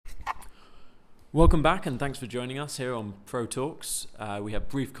Welcome back and thanks for joining us here on Pro Talks. We have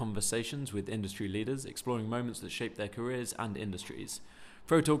brief conversations with industry leaders exploring moments that shape their careers and industries.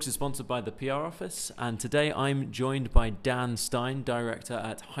 Pro Talks is sponsored by the PR Office, and today I'm joined by Dan Stein, Director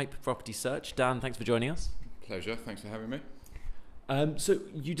at Hype Property Search. Dan, thanks for joining us. Pleasure, thanks for having me. So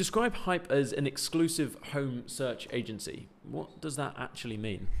you describe Hype as an exclusive home search agency. What does that actually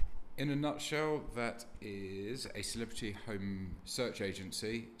mean? In a nutshell, that is a celebrity home search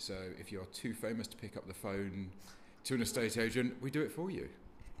agency. So if you're too famous to pick up the phone to an estate agent, we do it for you.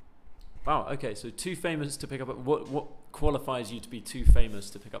 Wow, okay, so too famous to pick up. What qualifies you to be too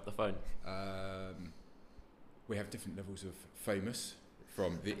famous to pick up the phone? We have different levels of famous,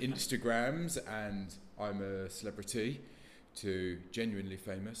 from the Instagrams and I'm a celebrity to genuinely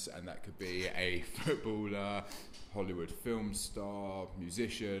famous, and that could be a footballer, Hollywood film star,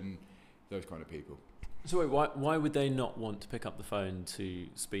 musician, those kind of people. So wait, why would they not want to pick up the phone to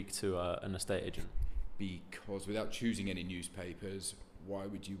speak to an estate agent? Because without choosing any newspapers, why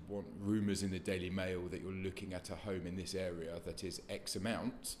would you want rumours in the Daily Mail that you're looking at a home in this area that is X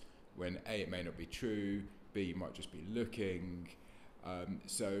amount, when A, it may not be true, B, you might just be looking.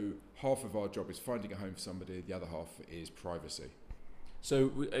 So half of our job is finding a home for somebody, the other half is privacy.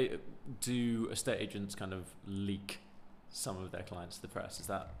 So do estate agents kind of leak some of their clients to the press? Is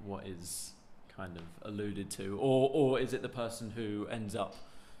that what is kind of alluded to? Or is it the person who ends up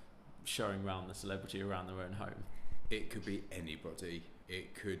showing around the celebrity around their own home? It could be anybody.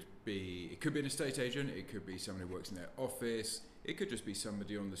 It could be an estate agent, it could be someone who works in their office, it could just be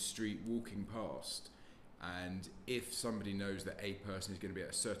somebody on the street walking past. And if somebody knows that a person is going to be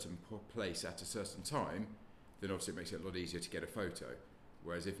at a certain place at a certain time, then obviously it makes it a lot easier to get a photo.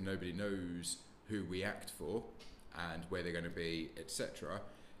 Whereas if nobody knows who we act for and where they're going to be, etc.,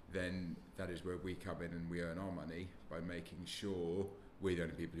 then that is where we come in and we earn our money by making sure we're the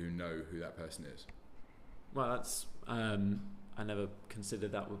only people who know who that person is. Well, that's I never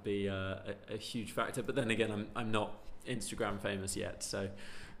considered that would be a huge factor. But then again, I'm not Instagram famous yet, so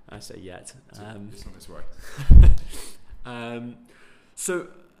I say yet. It's on its way. So,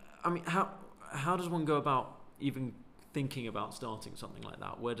 I mean, how does one go about even thinking about starting something like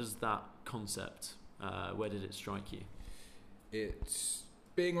that? Where does that concept, where did it strike you? It's,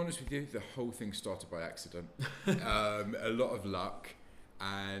 being honest with you, the whole thing started by accident. A lot of luck,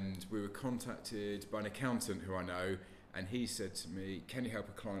 and we were contacted by an accountant who I know, and he said to me, "Can you help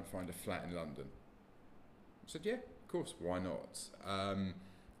a client find a flat in London?" I said, "Yeah, of course, why not?"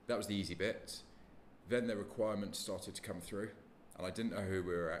 That was the easy bit. Then the requirements started to come through, and I didn't know who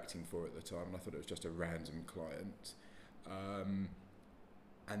we were acting for at the time, and I thought it was just a random client.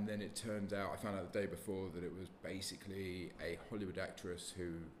 And then it turned out, I found out the day before that it was basically a Hollywood actress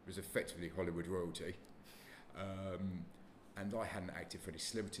who was effectively Hollywood royalty. And I hadn't acted for any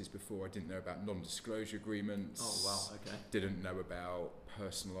celebrities before. I didn't know about non-disclosure agreements. Oh, wow, okay. Didn't know about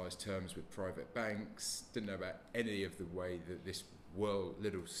personalised terms with private banks. Didn't know about any of the way that this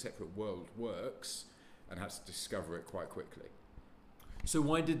little separate world works, and had to discover it quite quickly. So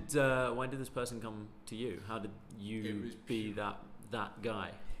why did this person come to you? How did you be that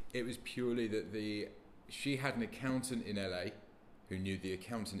guy? It was purely that she had an accountant in LA who knew the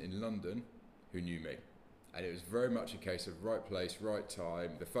accountant in London who knew me. And it was very much a case of right place, right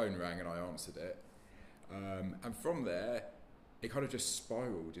time. The phone rang and I answered it. And from there, it kind of just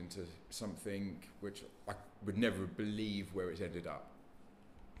spiraled into something which I would never believe where it's ended up.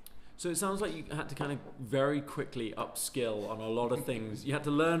 So it sounds like you had to kind of very quickly upskill on a lot of things. You had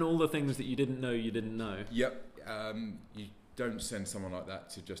to learn all the things that you didn't know you didn't know. Yep. You don't send someone like that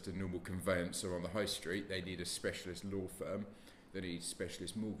to just a normal conveyancer on the high street. They need a specialist law firm. They need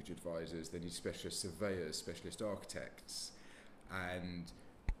specialist mortgage advisors, they need specialist surveyors, specialist architects. And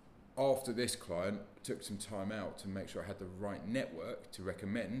after this client, I took some time out to make sure I had the right network to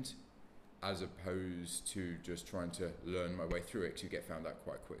recommend, as opposed to just trying to learn my way through it, because you get found out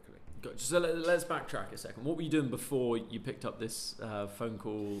quite quickly. Gotcha. So let's backtrack a second. What were you doing before you picked up this phone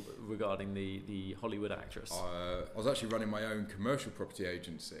call regarding the Hollywood actress? I was actually running my own commercial property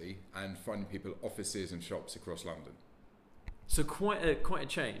agency and finding people offices and shops across London. So quite a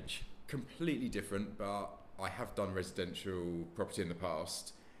change. Completely different, but I have done residential property in the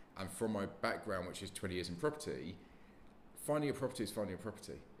past, and from my background, which is 20 years in property, finding a property is finding a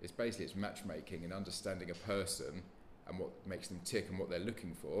property. It's matchmaking and understanding a person and what makes them tick and what they're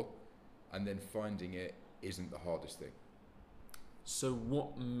looking for, and then finding it isn't the hardest thing. So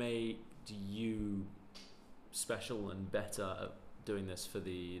what made you special and better at doing this for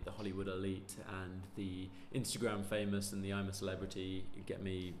the Hollywood elite and the Instagram famous and the I'm a celebrity, get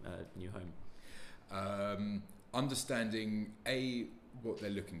me a new home? Understanding what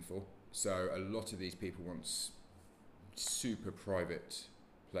they're looking for, So a lot of these people want super private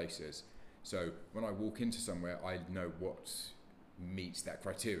places. So when I walk into somewhere, I know what meets that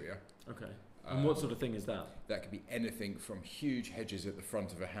criteria. Okay. And what sort of thing is that? That could be anything from huge hedges at the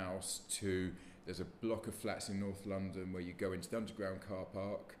front of a house to there's a block of flats in North London where you go into the underground car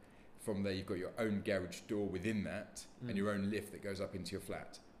park. From there, you've got your own garage door within that and your own lift that goes up into your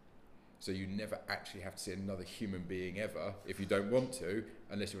flat. So you never actually have to see another human being ever if you don't want to,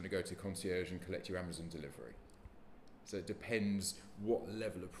 unless you want to go to concierge and collect your Amazon delivery. So it depends what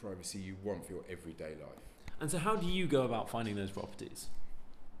level of privacy you want for your everyday life. And so how do you go about finding those properties?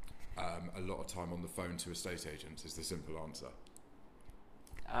 A lot of time on the phone to estate agents is the simple answer.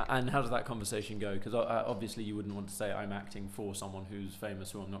 And how does that conversation go? Because obviously you wouldn't want to say I'm acting for someone who's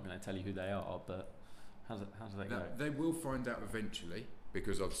famous, or I'm not going to tell you who they are, but how does that go? They will find out eventually,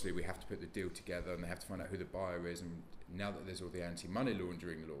 because obviously we have to put the deal together and they have to find out who the buyer is, and now that there's all the anti-money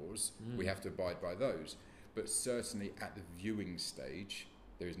laundering laws, we have to abide by those. But certainly at the viewing stage,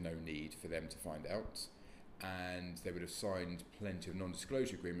 there is no need for them to find out, and they would have signed plenty of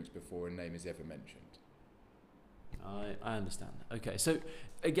non-disclosure agreements before a name is ever mentioned. I understand. Okay, so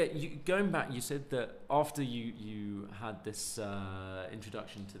again, going back, you said that after you had this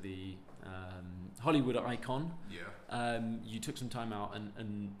introduction to the Hollywood icon, you took some time out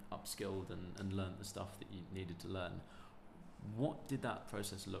and upskilled and learnt the stuff that you needed to learn. What did that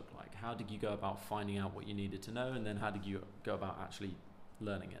process look like? How did you go about finding out what you needed to know, and then how did you go about actually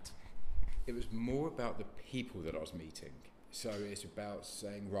learning it? It was more about the people that I was meeting. So it's about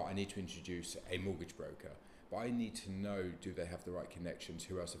saying, right, I need to introduce a mortgage broker. But I need to know, do they have the right connections?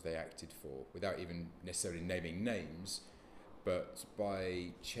 Who else have they acted for? Without even necessarily naming names, but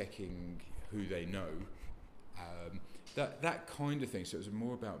by checking who they know, that kind of thing. So it was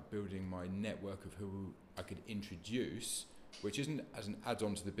more about building my network of who I could introduce, which isn't as an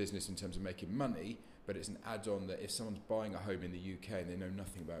add-on to the business in terms of making money, but it's an add-on that if someone's buying a home in the UK and they know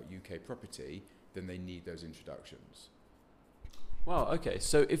nothing about UK property, then they need those introductions. Wow, okay.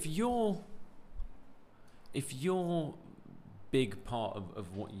 So if your big part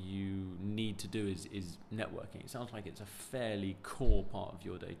of what you need to do is networking, it sounds like it's a fairly core part of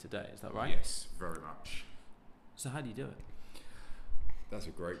your day-to-day. Is that right? Yes, very much. So how do you do it? That's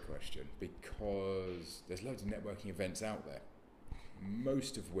a great question, because there's loads of networking events out there,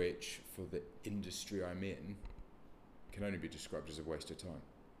 most of which, for the industry I'm in, can only be described as a waste of time.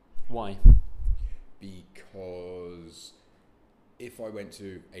 Why? Because if I went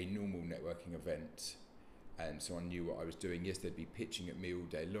to a normal networking event and someone knew what I was doing, yes, they'd be pitching at me all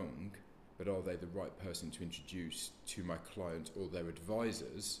day long, but are they the right person to introduce to my client or their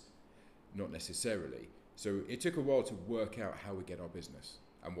advisors? Not necessarily. So it took a while to work out how we get our business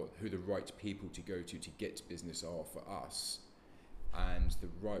and who the right people to go to get business are for us. And the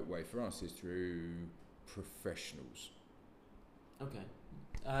right way for us is through professionals. Okay.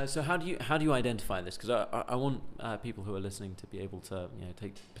 So how do you identify this? Because I want people who are listening to be able to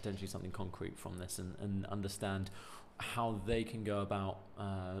take potentially something concrete from this and understand how they can go about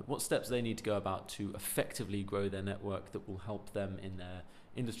what steps they need to go about to effectively grow their network that will help them in their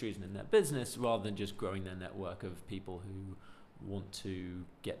industries and in their business, rather than just growing their network of people who want to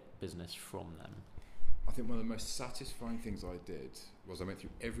get business from them. I think one of the most satisfying things I did was I went through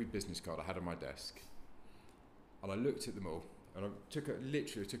every business card I had on my desk and I looked at them all, and I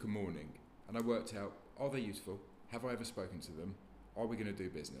literally took a morning and I worked out, are they useful? Have I ever spoken to them? Are we going to do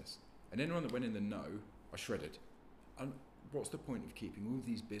business? And anyone that went in the no, I shredded. And what's the point of keeping all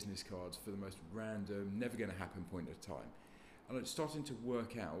these business cards for the most random, never going to happen point of time? And I'm starting to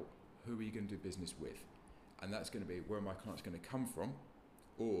work out, who are you going to do business with? And that's going to be, where are my clients going to come from?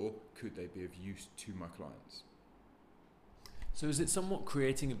 Or could they be of use to my clients? So is it somewhat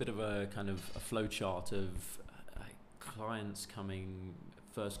creating a bit of a kind of a flow chart of clients coming,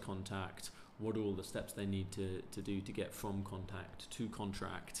 first contact, what are all the steps they need to do to get from contact to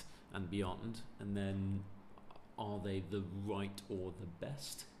contract and beyond? And then are they the right or the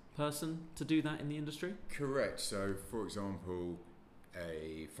best person to do that in the industry? Correct. So, for example,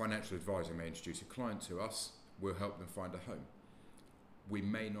 a financial advisor may introduce a client to us, we'll help them find a home. We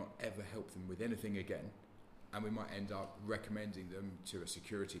may not ever help them with anything again, and we might end up recommending them to a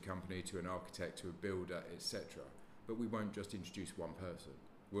security company, to an architect, to a builder, etc. But we won't just introduce one person.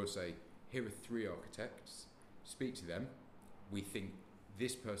 We'll say, here are 3 architects, speak to them. We think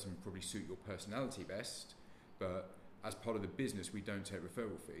this person will probably suit your personality best, but as part of the business, we don't take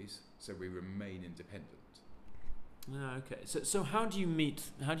referral fees, so we remain independent. Okay. So how do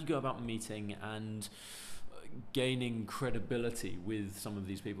you go about meeting and gaining credibility with some of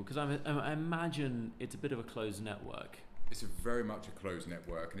these people? Because I imagine it's a bit of a closed network. it's a very much a closed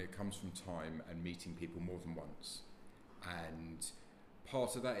network, and it comes from time and meeting people more than once. And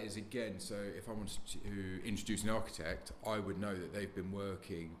part of that is, again, so if I wanted to introduce an architect, I would know that they've been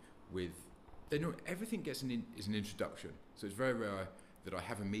working with, they know everything is an introduction. So it's very rare that I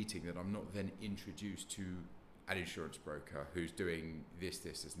have a meeting that I'm not then introduced to an insurance broker who's doing this,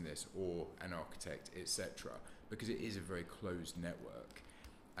 and this, or an architect, etc. Because it is a very closed network.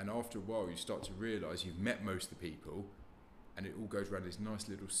 And after a while, you start to realise you've met most of the people, and it all goes around these nice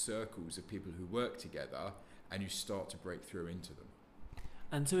little circles of people who work together, and you start to break through into them.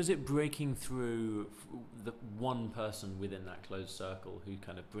 And so is it breaking through the one person within that closed circle who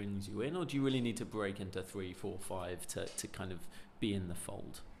kind of brings you in, or do you really need to break into 3, 4, 5 to kind of be in the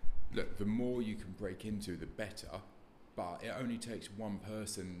fold? Look, the more you can break into, the better, but it only takes one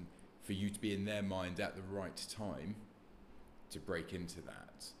person for you to be in their mind at the right time to break into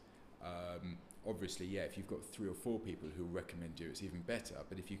that. Obviously, yeah, if you've got 3 or 4 people who recommend you, it's even better.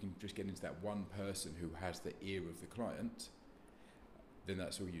 But if you can just get into that one person who has the ear of the client, then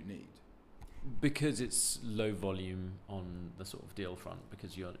that's all you need. Because it's low volume on the sort of deal front,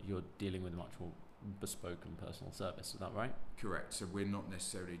 because you're dealing with much more bespoke and personal service, is that right? Correct. So we're not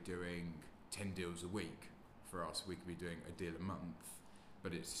necessarily doing 10 deals a week. For us, we could be doing a deal a month,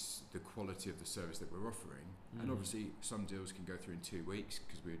 but it's the quality of the service that we're offering. And obviously some deals can go through in 2 weeks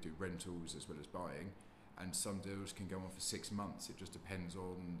because we do rentals as well as buying, and some deals can go on for 6 months. It just depends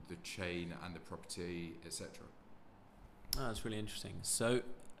on the chain and the property, etc. Oh, that's really interesting. So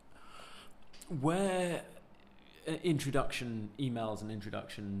where introduction emails and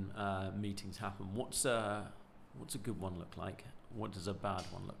introduction meetings happen, what's a good one look like? What does a bad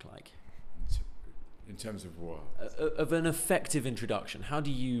one look like? In terms of what? Of an effective introduction. How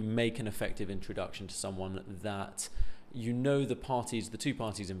do you make an effective introduction to someone that you know the two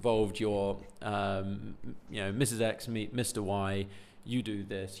parties involved? You're, Mrs. X meet Mr. Y. You do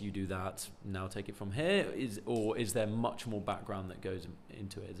this, you do that. Now take it from here. Is there much more background that goes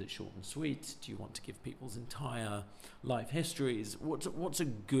into it? Is it short and sweet? Do you want to give people's entire life histories? What's a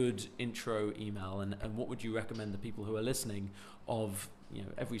good intro email, and what would you recommend the people who are listening of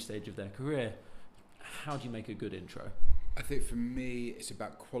every stage of their career? How do you make a good intro? I think for me, it's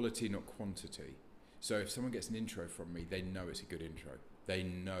about quality, not quantity. So if someone gets an intro from me, they know it's a good intro. They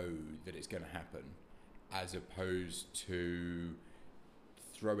know that it's going to happen, as opposed to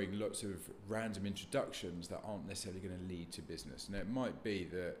throwing lots of random introductions that aren't necessarily going to lead to business. Now, it might be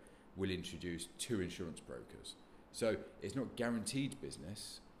that we'll introduce 2 insurance brokers. So it's not guaranteed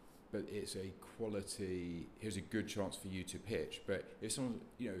business, but it's a quality, here's a good chance for you to pitch. But if someone,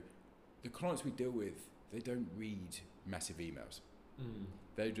 the clients we deal with, they don't read massive emails.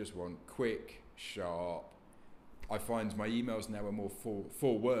 They just want quick, sharp. I find my emails now are more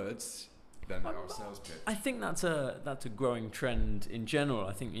 4 words than our sales pitch. I think that's a growing trend in general.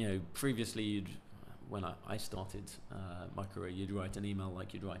 I think previously when I started my career, you'd write an email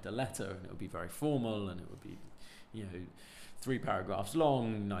like you'd write a letter, and it would be very formal, and it would be 3 paragraphs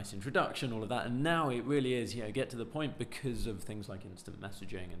long, nice introduction, all of that. And now it really is get to the point because of things like instant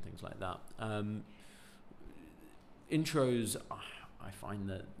messaging and things like that. Intros, I find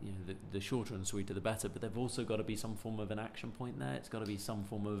that the shorter and sweeter the better, but they've also got to be some form of an action point there. It's got to be some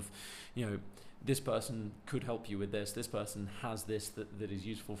form of this person could help you with this person has this that is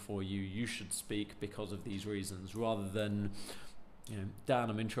useful for you, you should speak because of these reasons, rather than Dan,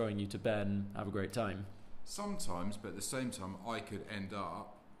 I'm introing you to Ben, have a great time. Sometimes, but at the same time, I could end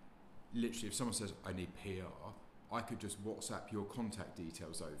up literally, if someone says I need PR, I could just WhatsApp your contact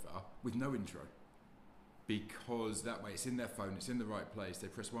details over with no intro. Because that way it's in their phone, it's in the right place, they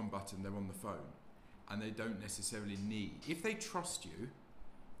press one button, they're on the phone, and they don't necessarily need, if they trust you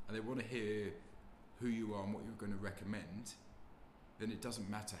and they want to hear who you are and what you're going to recommend, then it doesn't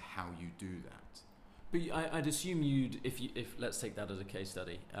matter how you do that. But I'd assume if let's take that as a case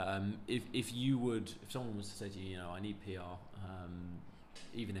study, if someone was to say to you, I need PR,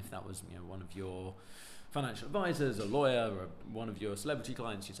 even if that was one of your financial advisors, a lawyer, or one of your celebrity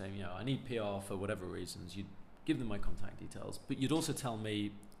clients, you're saying, I need PR for whatever reasons, you'd give them my contact details, but you'd also tell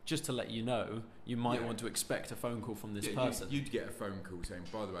me, just to let you know, you might want to expect a phone call from this person. You'd get a phone call saying,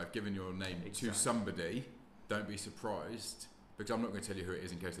 by the way, I've given your name to somebody, don't be surprised, because I'm not going to tell you who it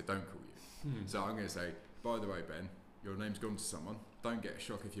is in case they don't call you. So I'm going to say, by the way, Ben, your name's gone to someone, don't get a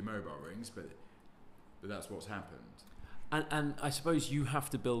shock if your mobile rings, but that's what's happened. And I suppose you have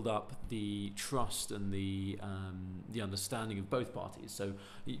to build up the trust and the understanding of both parties. So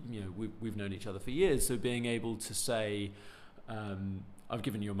we've known each other for years. So being able to say, I've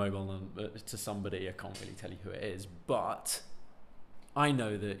given your mobile number to somebody, I can't really tell you who it is, but I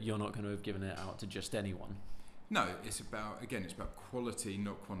know that you're not going to have given it out to just anyone. No, it's about quality,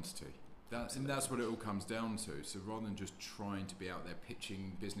 not quantity. That's what it all comes down to. So rather than just trying to be out there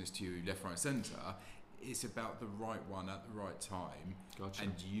pitching business to you left, right, centre, it's about the right one at the right time. Gotcha.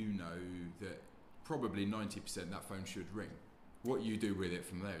 And you know that probably 90% that phone should ring. What you do with it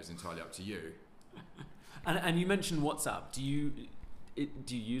from there is entirely up to you. And you mentioned WhatsApp. Do you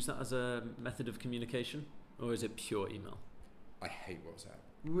use that as a method of communication, or is it pure email? I hate WhatsApp.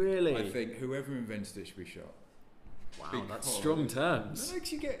 Really? I think whoever invented it should be shot. Wow, that's strong terms. No,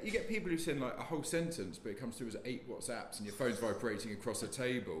 'cause you get people who send like a whole sentence, but it comes through as 8 WhatsApps, and your phone's vibrating across a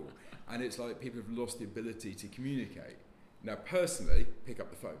table, and it's like people have lost the ability to communicate. Now, personally, pick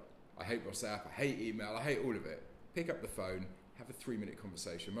up the phone. I hate WhatsApp. I hate email. I hate all of it. Pick up the phone. Have a 3-minute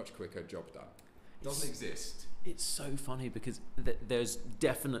conversation. Much quicker. Job done. Doesn't exist. It's so funny because there's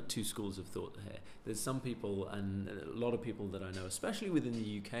definite two schools of thought here. There's some people, and a lot of people that I know, especially within the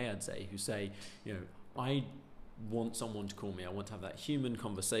UK, I'd say, who say, I want someone to call me. I want to have that human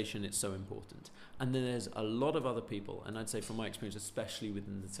conversation. It's so important. And then there's a lot of other people, and I'd say from my experience, especially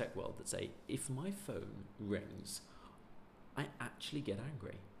within the tech world, that say, if my phone rings, I actually get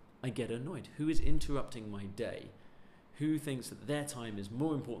angry. I get annoyed. Who is interrupting my day? Who thinks that their time is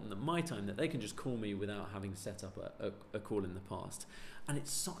more important than my time, that they can just call me without having set up a call in the past? And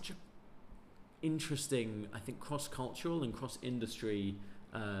it's such a interesting, I think, cross-cultural and cross-industry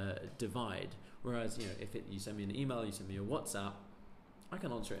divide. Whereas, if you send me an email, you send me a WhatsApp, I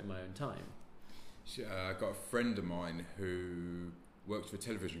can answer it in my own time. I got a friend of mine who works for a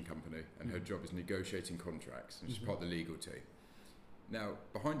television company, and her job is negotiating contracts, and she's part of the legal team. Now,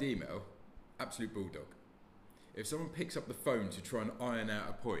 behind email, absolute bulldog. If someone picks up the phone to try and iron out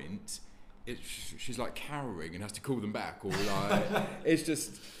a point, she's like cowering and has to call them back, or like it's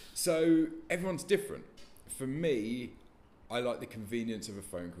just so everyone's different. For me, I like the convenience of a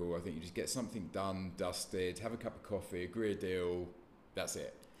phone call. I think you just get something done, dusted, have a cup of coffee, agree a deal. That's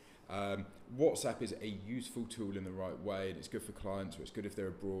it. WhatsApp is a useful tool in the right way, and it's good for clients, or it's good if they're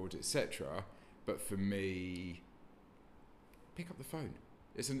abroad, etc. But for me, pick up the phone.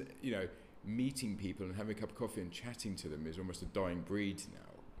 It's meeting people and having a cup of coffee and chatting to them is almost a dying breed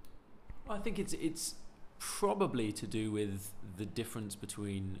now. I think it's probably to do with the difference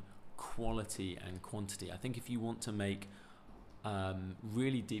between quality and quantity. I think if you want to make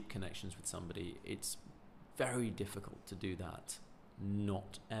really deep connections with somebody, it's very difficult to do that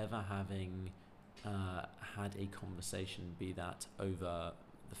not ever having had a conversation, be that over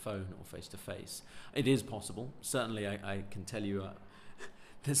the phone or face to face. It is possible. Certainly I can tell you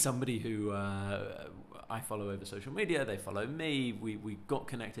there's somebody who I follow over social media, they follow me, we got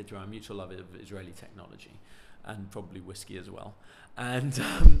connected through our mutual love of Israeli technology and probably whiskey as well. And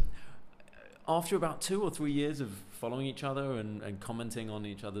after about 2 or 3 years of following each other and commenting on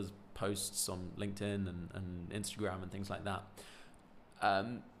each other's posts on LinkedIn and Instagram and things like that,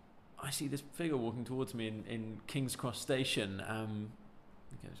 I see this figure walking towards me in King's Cross Station.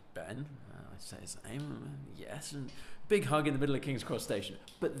 He goes, Ben, I say his name, yes, and big hug in the middle of King's Cross Station.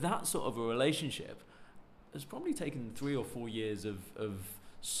 But that sort of a relationship has probably taken 3 or 4 years of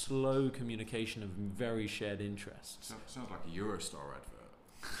slow communication of very shared interests. Sounds like a Eurostar advert.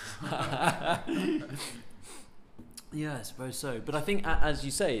 Yeah, I suppose so. But I think, as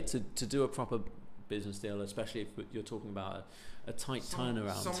you say, to do a proper business deal, especially if you're talking about a tight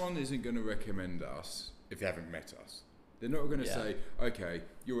turnaround. Someone isn't going to recommend us if they haven't met us. They're not going to say, okay,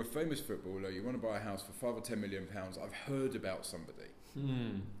 you're a famous footballer, you want to buy a house for £5 or £10 million, I've heard about somebody.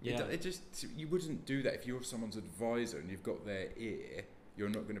 You wouldn't do that if you're someone's advisor and you've got their ear. You're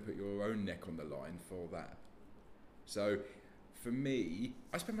not going to put your own neck on the line for that. So for me,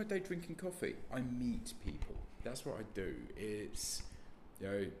 I spend my day drinking coffee. I meet people. That's what I do. It's,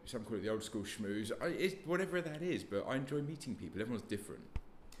 some call it the old school schmooze. It's whatever that is, but I enjoy meeting people. Everyone's different.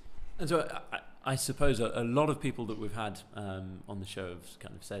 And so I suppose a lot of people that we've had on the show have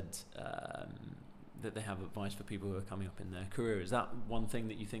kind of said that they have advice for people who are coming up in their career. Is that one thing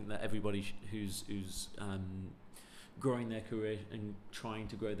that you think that everybody who's growing their career and trying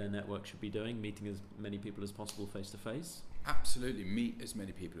to grow their network should be doing, meeting as many people as possible face to face? Absolutely, meet as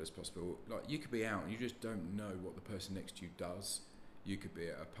many people as possible. Like, you could be out and you just don't know what the person next to you does. You could be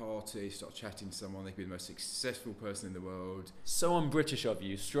at a party, start chatting to someone, they could be the most successful person in the world. So un-British of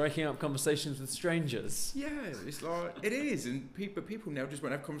you, striking up conversations with strangers. Yeah, it's like, it is, and people now just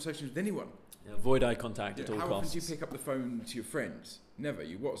won't have conversations with anyone. Yeah, avoid eye contact at all costs. How often do you pick up the phone to your friends? Never.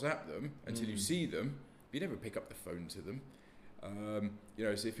 You WhatsApp them until you see them, but you never pick up the phone to them.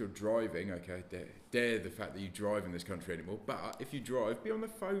 So if you're driving, okay, dare the fact that you drive in this country anymore, but if you drive, be on the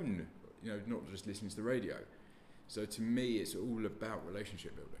phone, not just listening to the radio. So to me, it's all about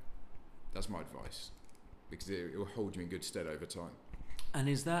relationship building. That's my advice. because it will hold you in good stead over time. And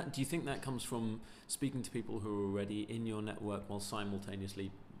do you think that comes from speaking to people who are already in your network while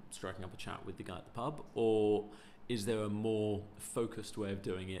simultaneously striking up a chat with the guy at the pub, or is there a more focused way of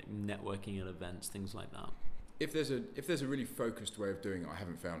doing it, networking at events, things like that? If there's a really focused way of doing it, I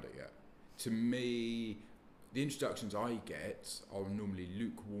haven't found it yet. To me, the introductions I get are normally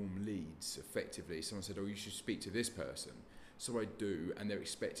lukewarm leads, effectively. Someone said, oh, you should speak to this person. So I do, and they're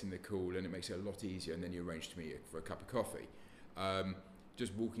expecting the call, and it makes it a lot easier, and then you arrange to meet for a cup of coffee.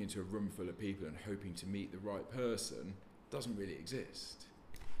 Just walking into a room full of people and hoping to meet the right person doesn't really exist.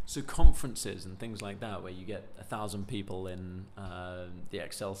 So conferences and things like that, where you get 1,000 people in the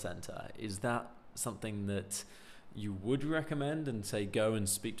Excel Centre, is that something that you would recommend and say go and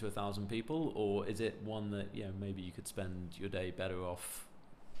speak to 1,000 people, or is it one that maybe you could spend your day better off?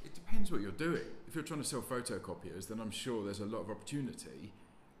 It depends what you're doing. If you're trying to sell photocopiers, then I'm sure there's a lot of opportunity.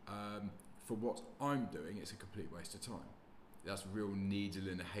 For what I'm doing, it's a complete waste of time. That's real needle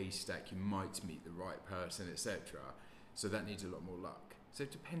in a haystack. You might meet the right person, etc. So that needs a lot more luck. So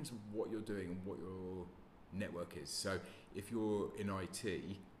it depends on what you're doing and what your network is. So if you're in IT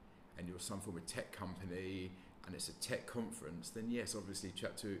and you're some form of tech company and it's a tech conference, then yes, obviously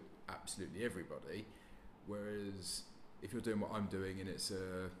chat to absolutely everybody. Whereas if you're doing what I'm doing and it's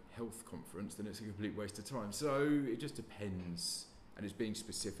a health conference, then it's a complete waste of time. So it just depends, and it's being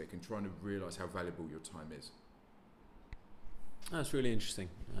specific and trying to realise how valuable your time is. That's really interesting.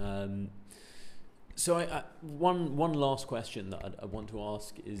 So one last question that I want to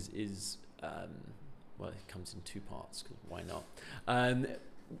ask is well, it comes in two parts, because why not?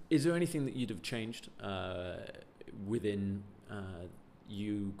 Is there anything that you'd have changed within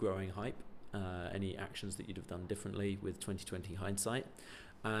you growing Hype? Any actions that you'd have done differently with 2020 hindsight?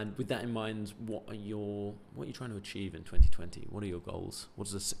 And with that in mind, what are you trying to achieve in 2020? What are your goals? What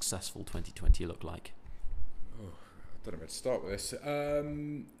does a successful 2020 look like? Oh, I don't know where to start with this.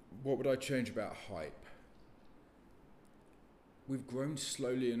 What would I change about Hype? We've grown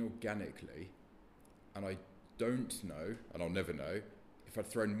slowly and organically, and I don't know, and I'll never know, if I'd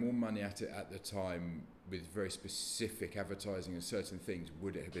thrown more money at it at the time with very specific advertising and certain things,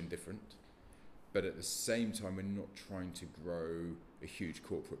 would it have been different? But at the same time, we're not trying to grow a huge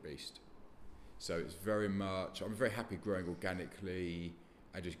corporate beast. So it's very much, I'm very happy growing organically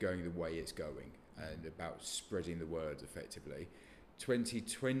and just going the way it's going and about spreading the word effectively.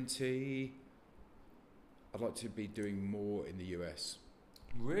 2020, I'd like to be doing more in the US.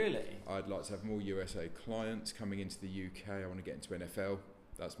 Really? I'd like to have more USA clients coming into the UK. I want to get into NFL.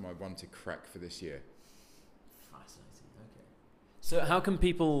 That's my one to crack for this year. Fascinating. Okay. So how can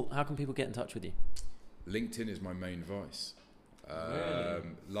people get in touch with you? LinkedIn is my main vice.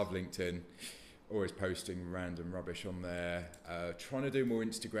 Really? Love LinkedIn. Always posting random rubbish on there. Trying to do more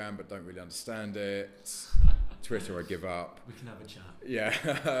Instagram, but don't really understand it. Twitter, I give up. We can have a chat. Yeah.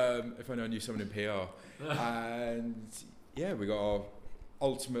 If I knew someone in PR. And yeah, we got our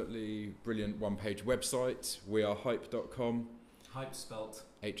ultimately brilliant one-page website. wearehype.com. Hype spelt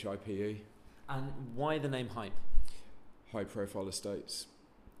HIPE. And why the name Hype? High profile estates.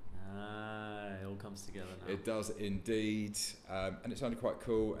 It all comes together now. It does indeed. And it sounded quite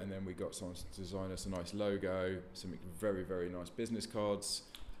cool. And then we got someone to design us a nice logo, some very, very nice business cards.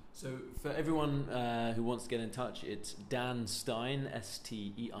 So for everyone who wants to get in touch, it's Dan Stein,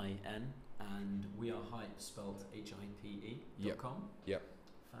 STEIN, and We Are Hype, spelled HIPE.com. Yep.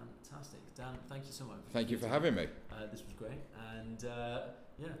 Fantastic. Dan, thank you so much. Thank you for having me. This was great. And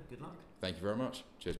yeah, good luck. Thank you very much. Cheers.